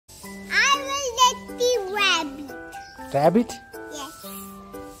Rabbit? Yes.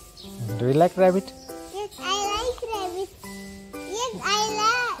 Do you like rabbit? Yes, I like rabbits. Yes, I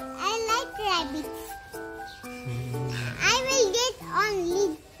like rabbits. I will get only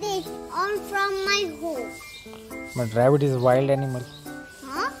this on from my home. But rabbit is a wild animal.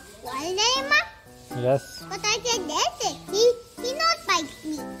 Huh? Wild animal? Yes. But I can dance it. He not bite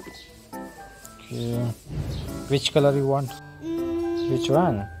me. Okay. Which color you want? Which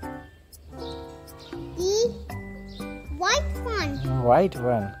one? The white one. White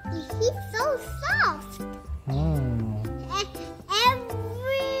one. He's so soft.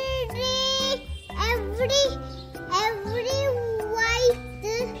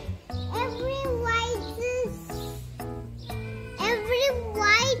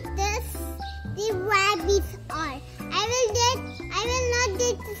 The rabbits are. I will not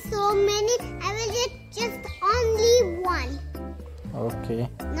get so many. I will get just only one. Okay.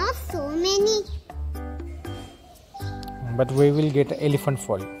 Not so many. But we will get elephant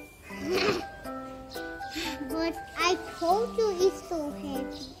for you. But I told you it's so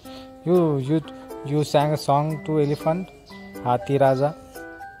heavy. You sang a song to elephant, Hathi Raja.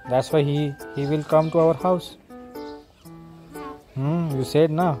 That's why he will come to our house. You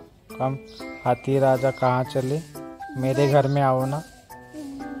said na, come हाथी राजा कहाँ चले मेरे घर में आओ ना.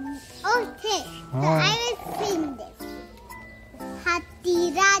 Okay, so I will sing this. हाथी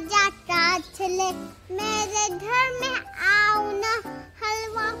राजा कहाँ चले मेरे घर में आओ ना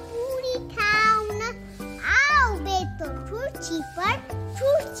हलवा पूरी खाओ ना आओ बेटो ठूची पर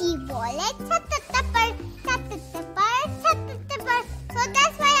ठूची बोले छत पर. So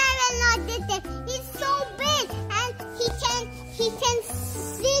that's why I will not get it. He's so big and he can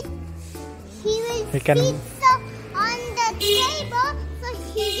sit. He can sit so on the table, so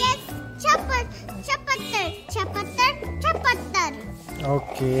he gets chapatar.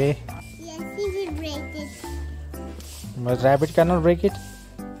 Okay. Yes, he will break it. But rabbit cannot break it.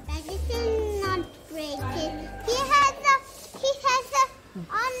 Rabbit cannot break it. He has a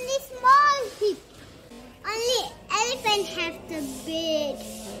only small hip. Only elephant has the big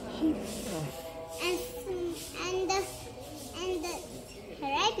hip. And the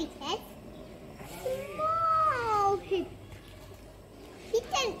rabbit has small hip. He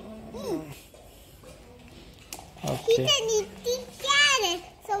can eat. Okay. He can eat the carrot.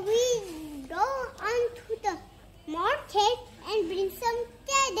 So we go on to the market and bring some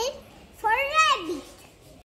carrots for rabbit.